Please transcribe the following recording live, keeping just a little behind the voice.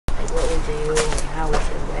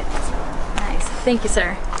Thank you,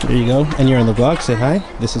 sir. There you go. And you're on the vlog. Say hi.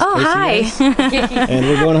 This is Casey, hi. and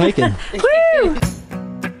we're going hiking. Woo!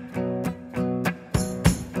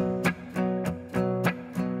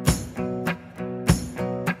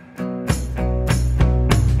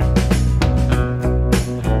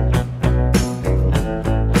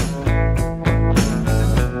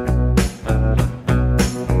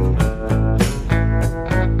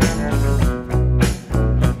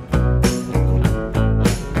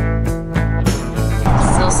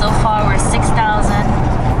 So far we're 6,000,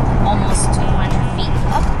 almost 200 feet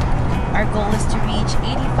up. Our goal is to reach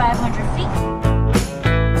 8,500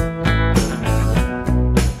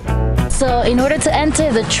 feet. So in order to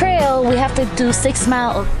enter the trail, we have to do 6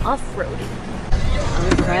 miles of off-roading. Oh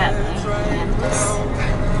crap.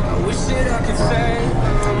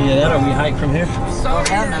 Yeah, that or we hike from here? Oh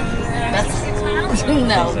hell no. That's 6 miles?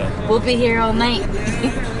 No. We'll be here all night.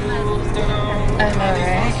 I know,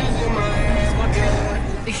 right?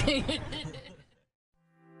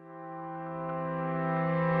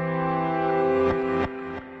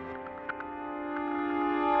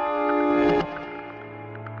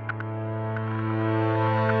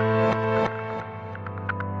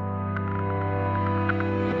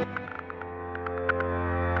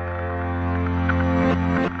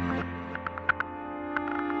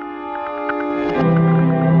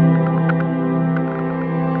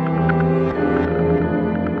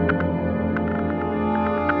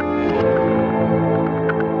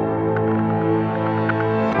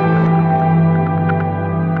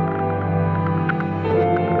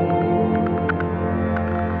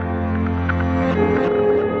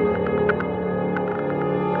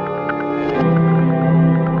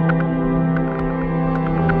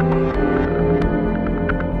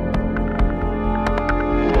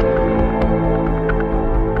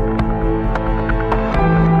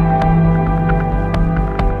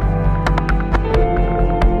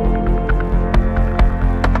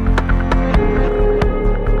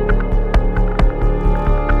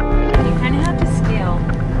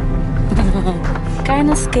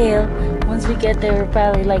 Scale. Once we get there, we'll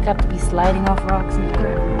probably like have to be sliding off rocks and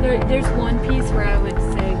crap. There's one piece where I would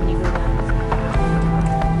say when you go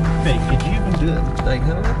down. Hey, could you even do that? Like,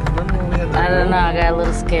 remember when we had the I don't know, I got a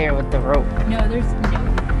little scared with the rope. No, there's no.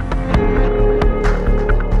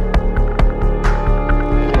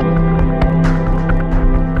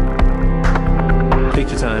 Take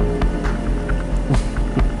your time.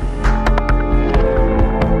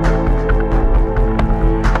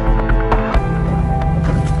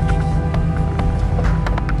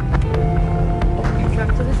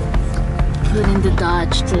 Put in the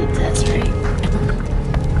Dodge to the test, right?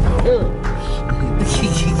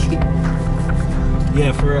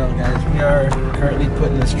 Yeah, for real, guys. We are currently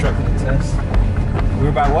putting this truck to the test. We're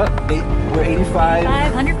about what? We're 85.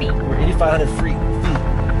 500 feet. We're 8,500 feet.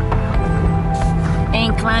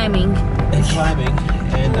 And climbing. And climbing.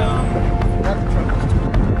 And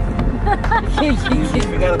we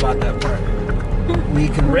forgot about that part. We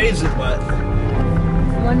can raise it, but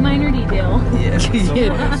One minor detail. yeah.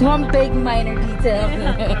 So One big minor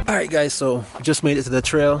detail. all right, guys. So we just made it to the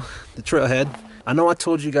trailhead. I know I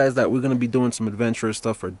told you guys that we're gonna be doing some adventurous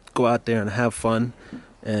stuff or go out there and have fun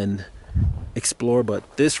and explore,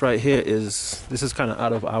 but this right here is kind of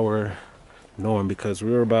out of our norm because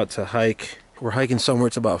we're about to hike. We're hiking somewhere.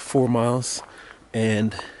 It's about 4 miles,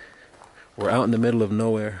 and we're out in the middle of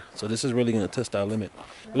nowhere. So this is really gonna test our limit.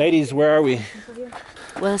 Ladies, where are we?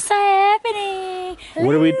 What's happening?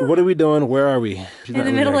 What are we doing? Where are we? She's In not the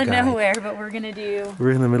really middle our of guide. nowhere, but we're gonna do We're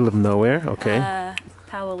in the middle of nowhere. Okay.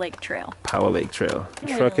 Powell Lake Trail. Powell Lake Trail. The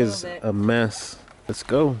Wait a truck is little bit. a mess. Let's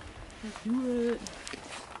go. All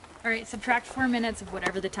right, subtract 4 minutes of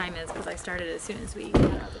whatever the time is because I started as soon as we got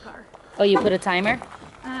out of the car. Oh, you put a timer?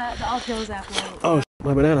 The All-Hills app will, Oh,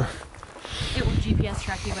 my banana. it will GPS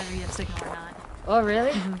track you whether you have signal or not. Oh,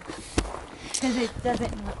 really? Because it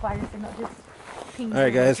doesn't require signal, just pings. All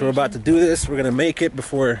right, your guys, we're about to location. do this. We're gonna make it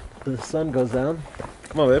before the sun goes down.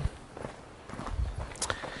 Come on, babe.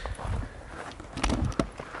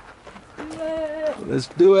 Let's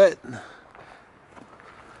do it.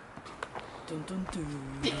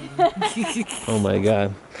 Oh my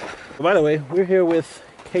God. By the way, we're here with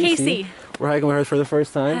Casey. We're hiking with her for the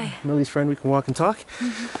first time. Hi. Millie's friend, we can walk and talk.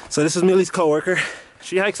 So this is Millie's coworker.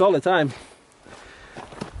 She hikes all the time.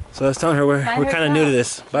 So I was telling her we're kind of new to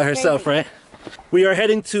this. By herself, right? We are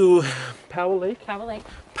heading to Powell Lake. Powell Lake.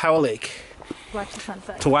 Powell Lake. Watch the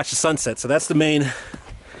sunset. To watch the sunset. So that's the main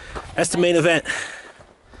event.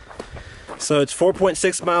 So it's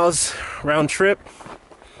 4.6 miles round trip.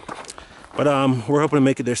 But we're hoping to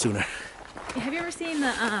make it there sooner. Have you ever seen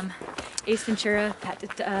the Ace Ventura,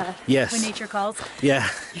 Yes. When Nature Calls, Yeah.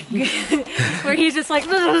 where he's just like,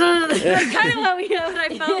 that's kind of what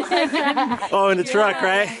I felt like. Oh, in the truck,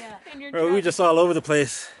 right? In your Bro, we truck. just all over the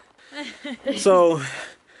place. So,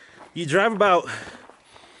 you drive about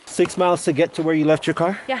 6 miles to get to where you left your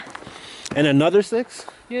car? Yeah. And another 6?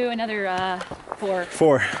 Do another 4.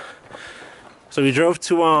 4. So we drove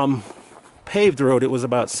to paved road. It was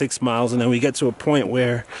about 6 miles, and then we get to a point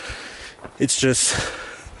where it's just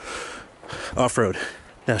off-road.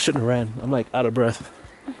 Now, I shouldn't have ran. I'm like out of breath.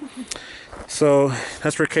 So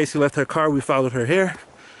that's where Casey left her car. We followed her here,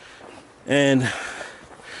 and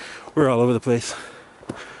we're all over the place.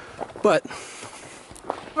 But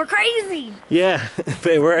We're crazy. yeah,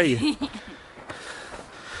 babe, where are you?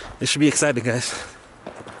 This should be exciting, guys.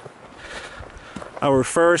 Our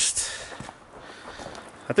first,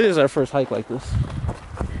 I think this is our first hike like this.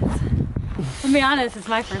 To be honest, it's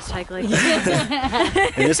my first hike like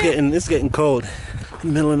this. And it's getting cold. In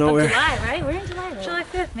the middle of nowhere. July, right? We're in July. Right? July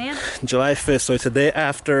 5th, man. July 5th, so it's the day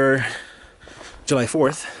after July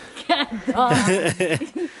 4th.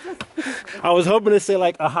 I was hoping to say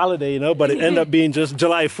like a holiday, you know, but it ended up being just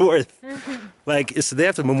July 4th. Like, it's the day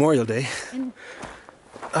after Memorial Day.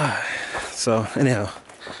 So, anyhow,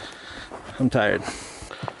 I'm tired.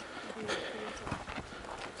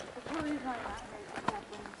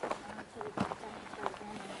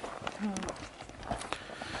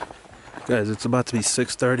 Guys, it's about to be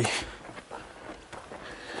 6:30,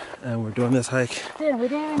 and we're doing this hike. Dude, we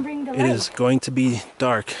didn't even bring the It light. is going to be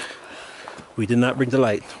dark. We did not bring the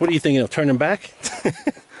light. What are you thinking of turning back?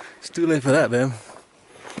 It's too late for that, man.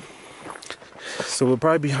 So we'll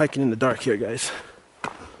probably be hiking in the dark here, guys.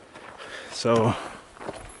 So,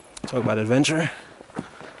 talk about adventure.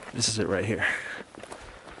 This is it right here.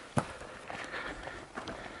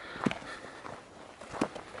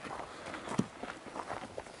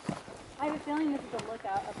 I have a feeling this is a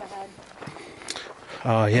lookout up ahead.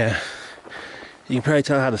 Oh yeah. You can probably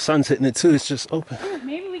tell how the sun's hitting it too. It's just open. Dude,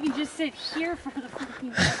 maybe we can just sit here for the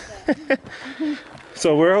freaking sunset.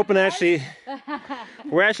 So we're hoping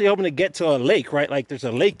we're actually hoping to get to a lake, right? Like there's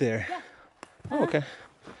a lake there. Yeah. Oh, okay.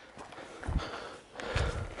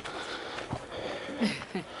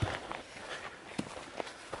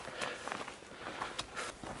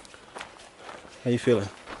 How you feeling?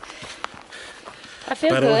 I feel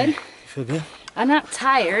By the way, good. you feel good? I'm not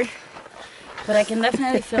tired, but I can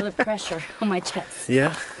definitely feel the pressure on my chest.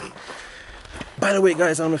 Yeah. By the way,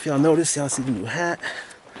 guys, I don't know if y'all noticed. Y'all see the new hat?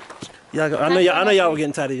 Y'all, I know y'all were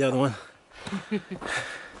getting tired of the other one. In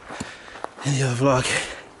the other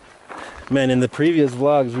vlog. Man, in the previous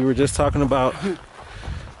vlogs, we were just talking about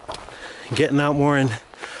getting out more and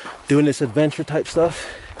doing this adventure type stuff.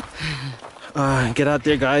 Get out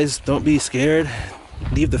there, guys. Don't be scared.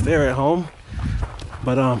 Leave the fear at home.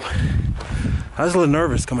 But I was a little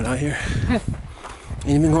nervous coming out here.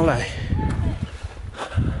 Ain't even gonna lie.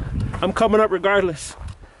 I'm coming up regardless.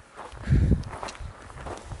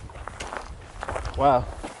 Wow.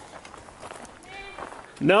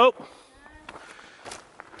 Nope.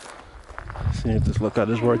 See if this lookout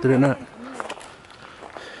is worth it or not.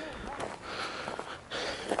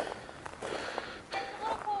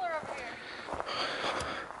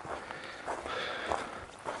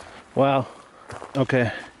 Wow.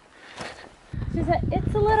 Okay. She said,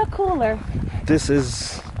 it's a little cooler. This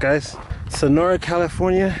is, guys, Sonora,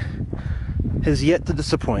 California has yet to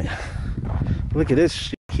disappoint. Look at this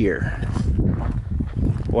shit here.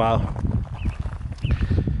 Wow.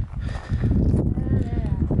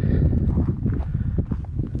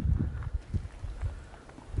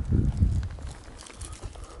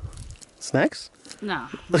 Snacks? No,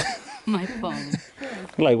 my phone.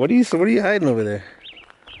 Like, what are you hiding over there?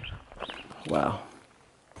 Wow.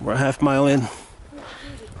 We're a half mile in.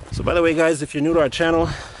 So by the way, guys, if you're new to our channel,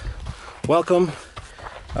 welcome.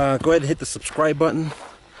 Go ahead and hit the subscribe button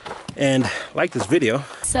and like this video.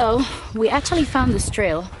 So we actually found this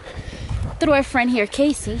trail through our friend here,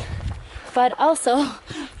 Casey, but also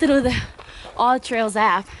through the All Trails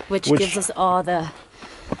app, which gives us all the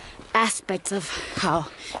aspects of how,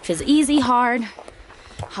 if it's easy, hard,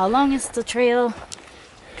 how long is the trail,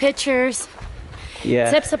 pictures,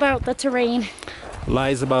 tips about the terrain.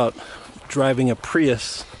 Lies about driving a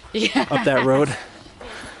Prius Yeah. up that road.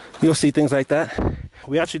 You'll see things like that.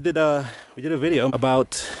 We actually did a video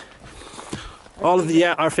about all of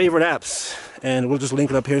our favorite apps, and we'll just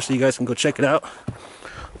link it up here so you guys can go check it out.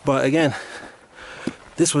 But again,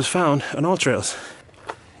 this was found on All Trails.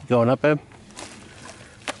 You going up, babe?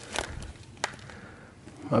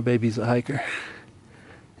 My baby's a hiker.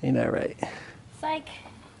 Ain't that right? Psych.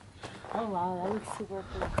 Oh wow, that looks super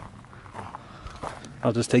cool.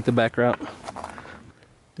 I'll just take the back route.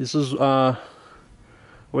 This is where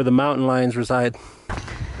the mountain lions reside.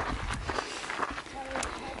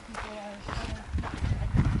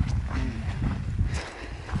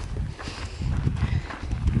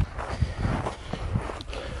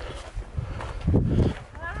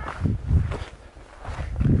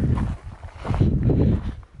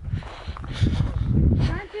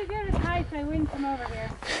 Aren't you good at heights? I wouldn't come over here.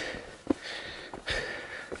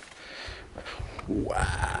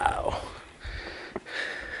 Wow.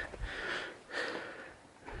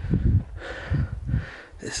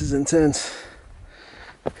 This is intense.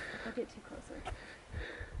 I'll get too closer.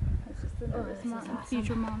 That's just the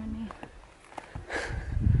future mom and me.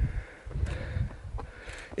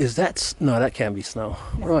 Is that no? That can't be snow.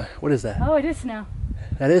 No. What is that? Oh, it is snow.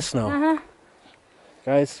 That is snow. Uh-huh.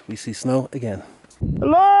 Guys, we see snow again.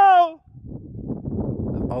 Hello!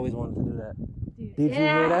 I've always wanted to do that. Did you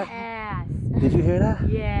hear that? Yes. Did you hear that?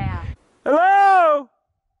 Yeah. Hello!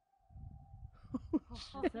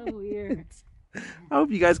 So weird. I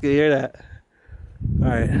hope you guys could hear that. All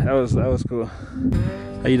right, that was cool.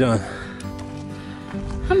 How you doing?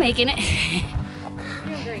 I'm making it.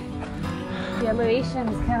 The elevation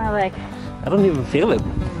is kind of like, I don't even feel it. I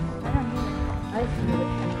don't know. I feel it.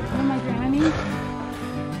 What am I drowning?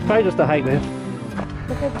 Probably just the height, man.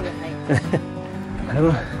 Look at the height. I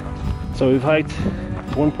don't know. So we've hiked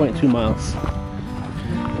 1.2 miles.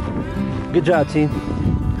 Good job, team.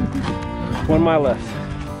 1 mile left.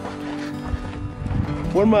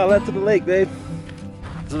 1 mile left to the lake, babe.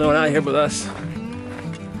 There's no one out here but us.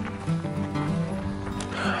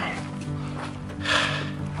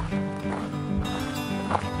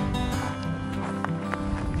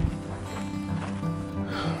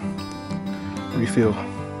 Refill.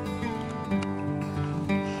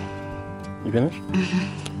 You finished?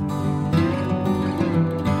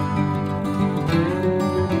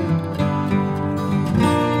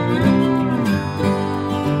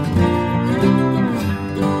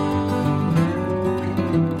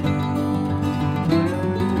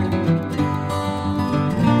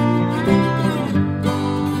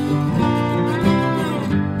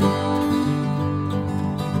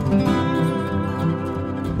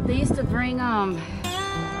 They used to bring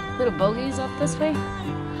little bogies up this way.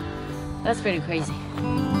 That's pretty crazy.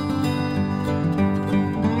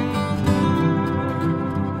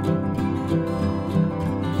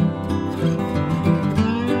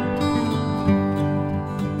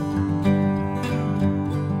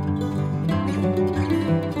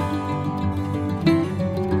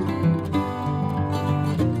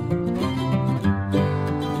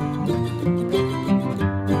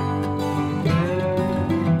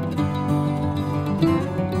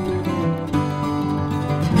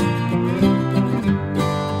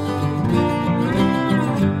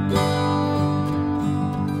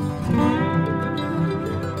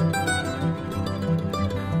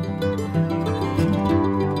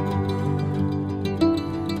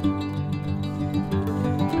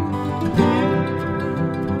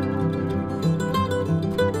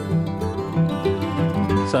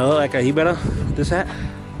 So I look like a jibaro with this hat?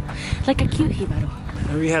 Like a cute jibaro.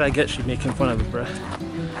 Every hat I get, she's making fun of it, bruh.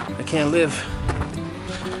 I can't live.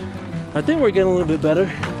 I think we're getting a little bit better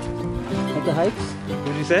at the hikes. What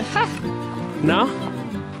did you say? No?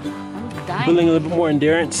 I'm dying. Building a little bit more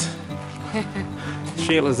endurance.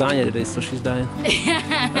 She ate lasagna today, so she's dying.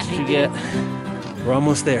 That's what you get. We're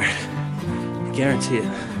almost there. I guarantee it.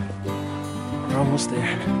 We're almost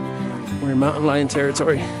there. We're in mountain lion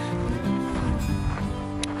territory.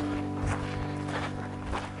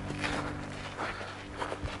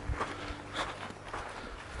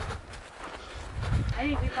 I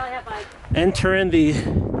think we probably have like... Entering the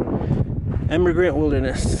Emigrant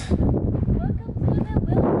wilderness. Welcome to the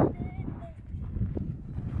wilderness.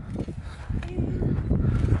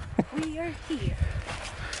 We are here.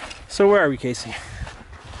 So where are we, Casey?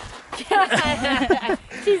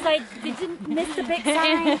 She's like, did you miss the big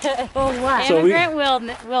sign? Or what? So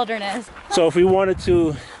Emigrant wilderness. So if we wanted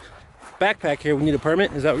to backpack here, we need a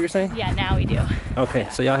permit? Is that what you're saying? Yeah, now we do. Okay,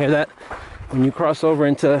 so y'all hear that? When you cross over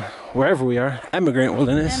into wherever we are, Emigrant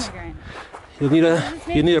wilderness, Immigrant.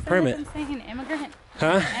 you need a permit. I'm saying immigrant.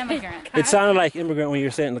 Huh? Immigrant. It sounded like immigrant when you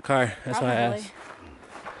were sitting in the car. That's why I asked.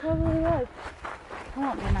 Probably was. I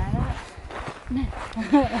won't deny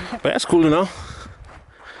that. But that's cool to know.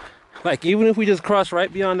 Like, even if we just cross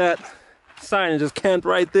right beyond that sign and just camped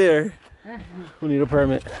right there, we need a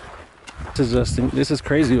permit. This is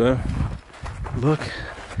crazy, man. Look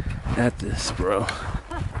at this, bro.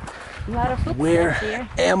 A lot of footsteps Where here.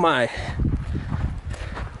 am I?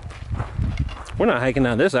 We're not hiking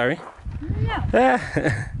down this, are we? No.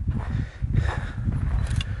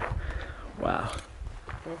 Wow.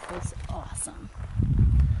 This is awesome.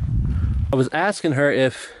 I was asking her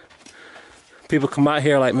if people come out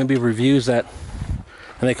here, like maybe reviews that,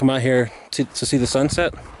 and they come out here to see the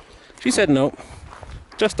sunset. She said nope,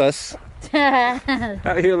 just us.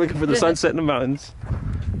 Out here looking for the sunset in the mountains.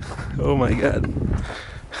 Oh my God.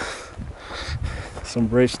 Some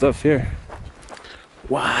brave stuff here.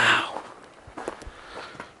 Wow.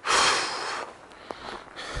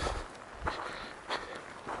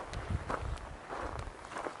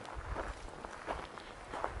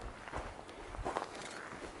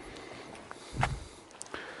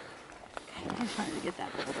 I'm trying to get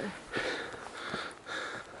that boulder.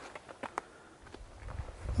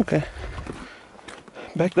 Okay.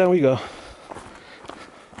 Back down we go.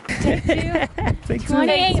 Take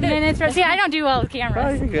 28 minutes. See, I don't do well with Oh,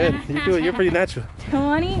 cameras. you're good. You're pretty natural.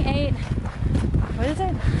 28. What is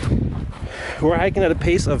it? We're hiking at a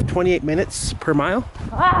pace of 28 minutes per mile.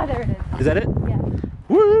 Ah, there it is. Is that it? Yeah.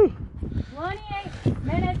 Woo! 28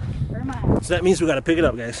 minutes per mile. So that means we gotta pick it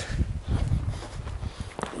up, guys.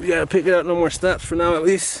 We gotta pick it up. No more steps for now, at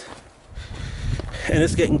least. And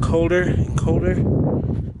it's getting colder and colder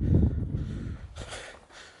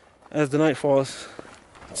as the night falls.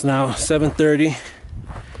 It's now 7:30.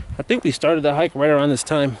 I think we started the hike right around this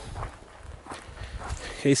time.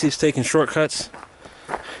 Casey's taking shortcuts.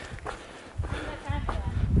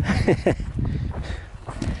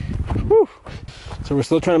 Woo. So we're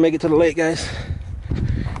still trying to make it to the lake, guys.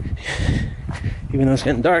 Even though it's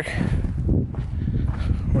getting dark.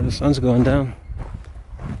 Where the sun's going down.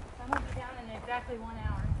 I'm going to be down in exactly 1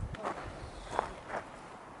 hour.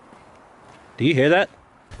 Do you hear that?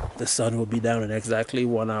 The sun will be down in exactly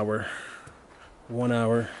 1 hour. 1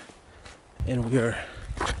 hour. And we are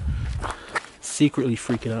secretly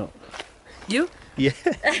freaking out. You? Yeah.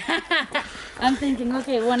 I'm thinking,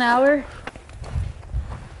 okay, 1 hour.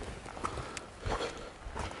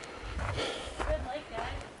 Good lake,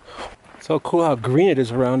 guys. So cool how green it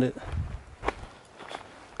is around it.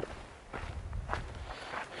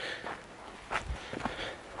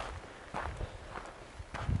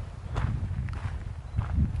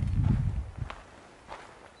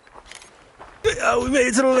 Oh, we made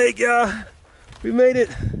it to the lake, y'all. We made it.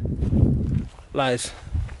 Lies.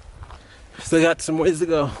 Still got some ways to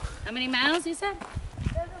go. How many miles you said?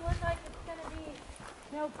 It doesn't look like it's going to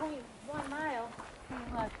be 0.1 mile.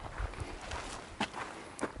 Look.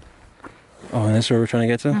 Oh, and that's where we're trying to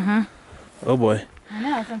get to? Uh-huh. Oh boy. I know,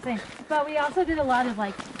 that's what I'm saying. But we also did a lot of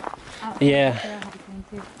like outside Yeah. trail hiking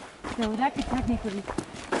too. So that could technically,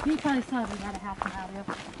 you probably still have about a half mile to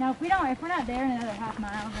go. Now if we're not there in another half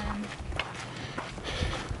mile, then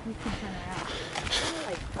we can turn around.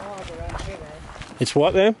 Like falls around here, guys. It's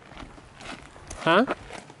what, man? Huh?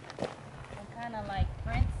 Some kind of like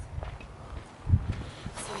prints.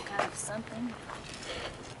 Some kind of something.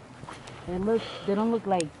 They don't look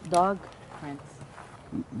like dog prints.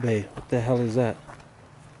 Babe, what the hell is that?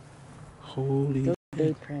 Holy. Those are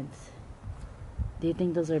big prints. Do you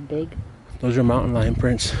think those are big? Those are mountain lion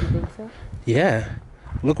prints. You think so? Yeah.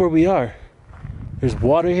 Look where we are. There's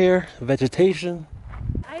water here, vegetation.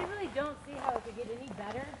 I really don't see how it could get any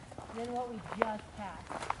better than what we just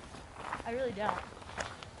passed. I really don't.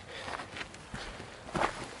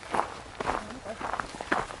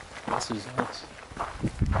 This is nuts.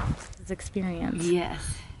 It's experience. Yes.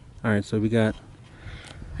 All right, so we got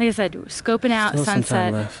Like I said, scoping out still some time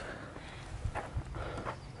sunset. left.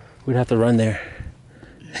 We'd have to run there.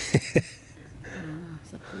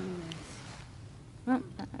 Well,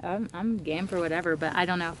 I'm game for whatever, but I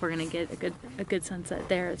don't know if we're gonna get a good sunset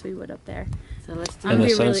there as we would up there. So let's do I'm And the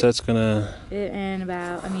gonna be really- sunset's gonna. In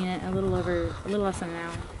about, a little less than an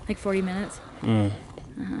hour, like 40 minutes.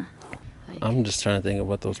 I'm just trying to think of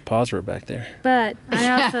what those paws were back there. But I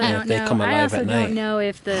also And if don't they know. come I alive also at don't night. know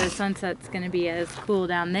if the sunset's gonna be as cool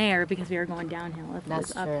down there because we are going downhill. If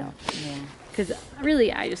That's it's uphill. true. Yeah. Because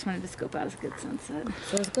really, I just wanted to scope out a good sunset.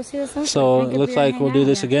 So let's go see the sunset. So Drink it a looks beer and like we'll hang do out.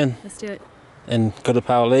 this Yeah. again Let's do it. and go to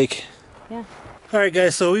Powell Lake. Yeah. All right,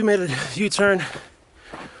 guys. So we made a U-turn.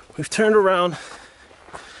 We've turned around.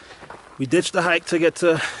 We ditched the hike to get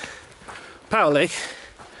to Powell Lake,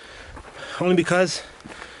 only because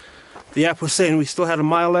the app was saying we still had a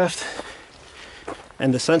mile left,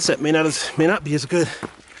 and the sunset may not be as good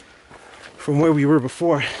from where we were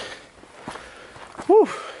before. Whew.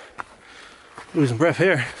 Losing breath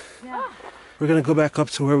here. Yeah. We're gonna go back up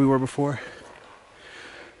to where we were before,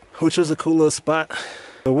 which was a cool little spot.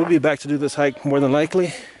 So we'll be back to do this hike more than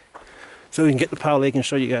likely, so we can get to Powell Lake and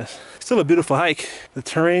show you guys. Still a beautiful hike. The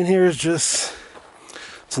terrain here is just,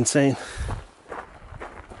 it's insane.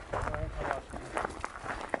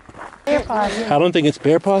 I don't think it's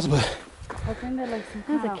bear paws, but I think that like some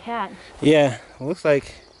That's a cat. Yeah, it looks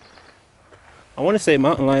like, I want to say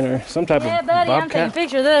mountain lion or some type Yeah, of buddy, I'm taking a bobcat.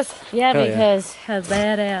 picture of this. Yeah, Hell yeah. because how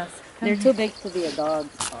badass. They're too big to be a dog.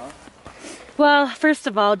 So. Well, first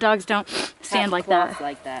of all, dogs don't stand like that.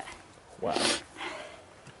 Like that. Wow.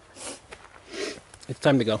 It's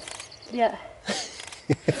time to go. Yeah.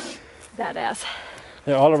 Badass.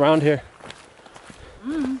 They're all around here.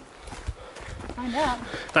 Find out.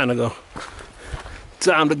 Time to go.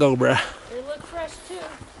 Time to go, bruh. They look fresh too.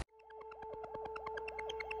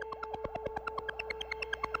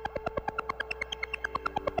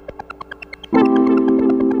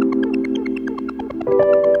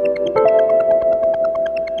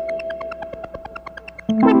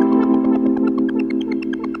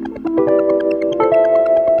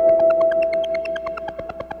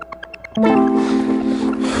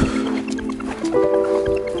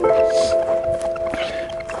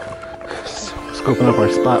 Scoping up our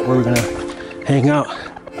spot where we're gonna hang out.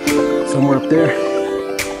 Somewhere up there.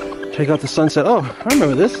 Check out the sunset. Oh, I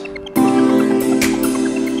remember this.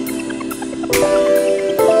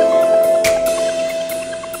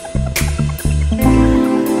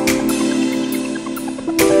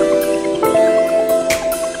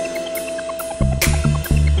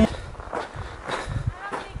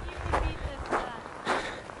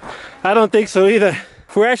 I don't think so either.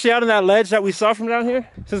 We're actually out on that ledge that we saw from down here.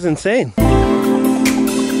 This is insane.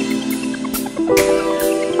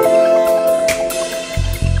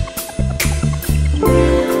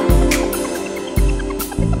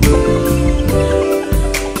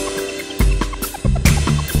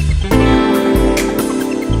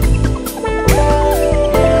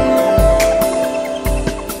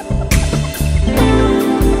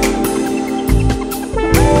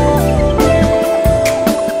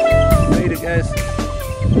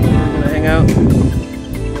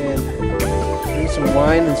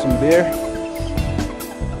 And some beer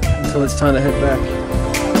until it's time to head back.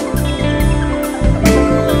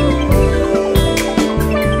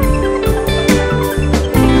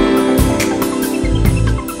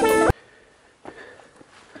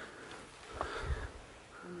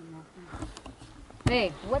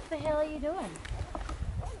 Hey, what the hell are you doing?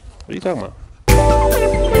 What are you talking about?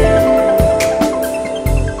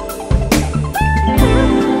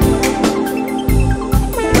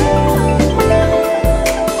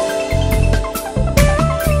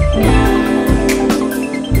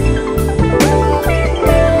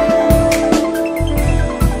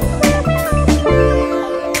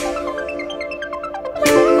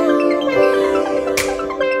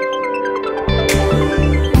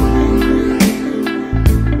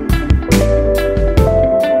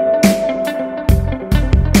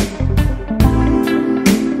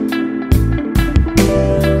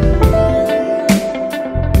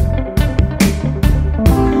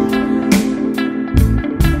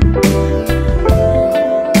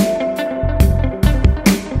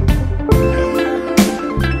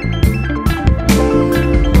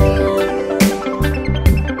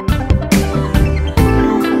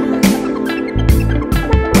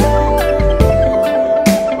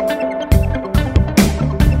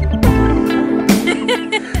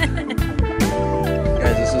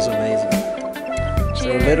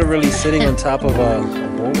 Literally sitting on top of a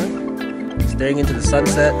boulder, staring into the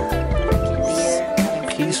sunset.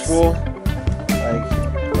 It's peaceful. Like,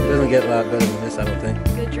 it doesn't get a lot better than this, I don't think.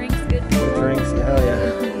 Good drinks, good Good drinks, hell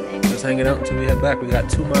yeah. Just hanging out until we head back. We got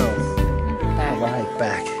 2 miles of a hike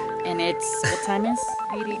back. And it's, what time is?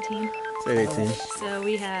 8:18. It's 8:18. So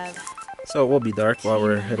we have. So it will be dark while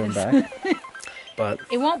we're heading back. But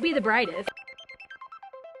It won't be the brightest.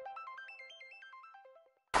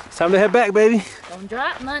 it's time to head back, baby. Don't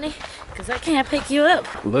drop money, because I can't pick you up.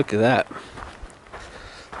 Look at that.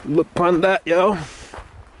 Look upon that, yo.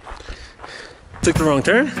 Took the wrong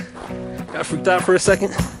turn. Got freaked out for a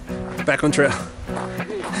second. Back on trail.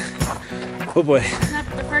 Oh boy. It's not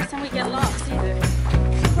the first time we get lost either.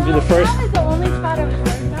 We'll be the first. That was the only spot I was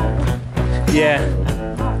worried about. Yeah.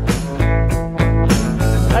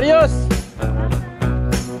 Adios.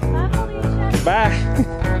 Bye.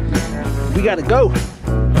 We gotta go.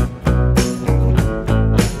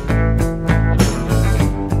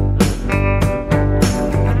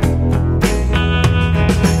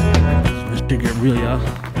 Let's figure it really out.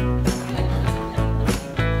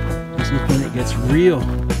 This is when it gets real.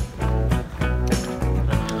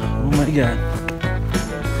 Oh my god.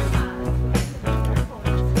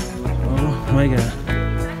 Oh my god.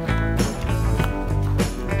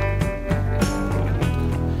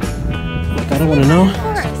 Look, I don't want to know,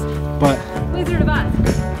 but Wizard of Oz.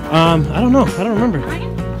 I don't know. I don't remember.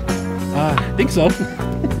 Dragon? I think so. I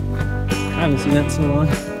haven't seen that in so long.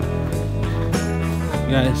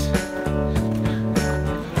 Guys.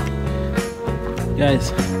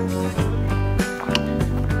 Guys.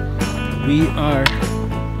 We are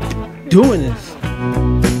doing this.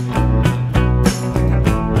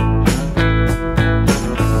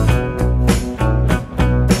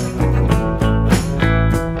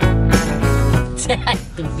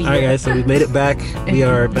 Alright guys, so we made it back. We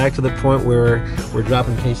are back to the point where we're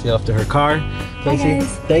dropping Casey off to her car. Casey,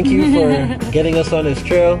 thank you for getting us on this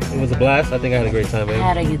trail. It was a blast. I think I had a great time, baby.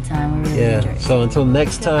 I had a good time. We really enjoyed it. So until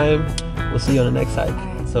next time, we'll see you on the next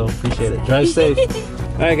hike. So appreciate it. Drive safe.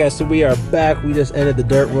 Alright guys, so we are back. We just ended the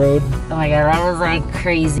dirt road. Oh my god, that was like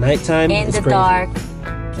crazy. Nighttime. In the dark.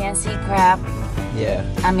 Can't see crap. Yeah.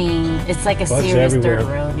 I mean, it's like a serious dirt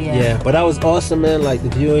road. Yeah, but that was awesome, man. Like the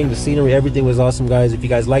viewing, the scenery, everything was awesome, guys. If you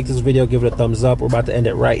guys like this video, give it a thumbs up. We're about to end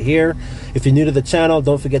it right here. If you're new to the channel,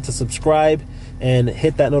 don't forget to subscribe and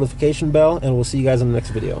hit that notification bell, and we'll see you guys in the next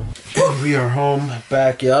video. We are home,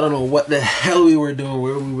 back. Yeah, I don't know what the hell we were doing,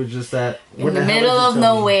 where we were just at. In the middle of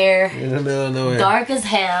nowhere. In the middle of nowhere. Dark as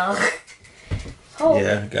hell. Hope,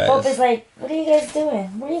 yeah, guys. Hope is like, what are you guys doing?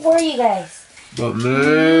 Where were you guys? But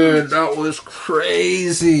man, that was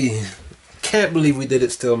crazy. Can't believe we did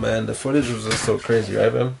it still, man. The footage was just so crazy,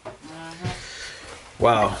 right, man?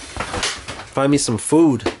 Wow. Find me some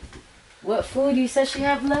food. What food you said she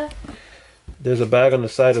have left? There's a bag on the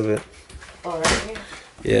side of it. Oh, right here?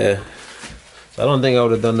 Yeah. So I don't think I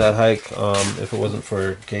would have done that hike if it wasn't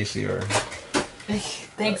for Casey or...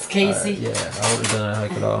 Thanks, Casey. Yeah, I would have done that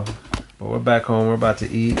hike at all. But we're back home. We're about to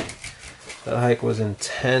eat. That hike was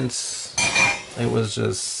intense. It was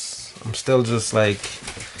just... I'm still just like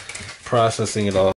processing it all.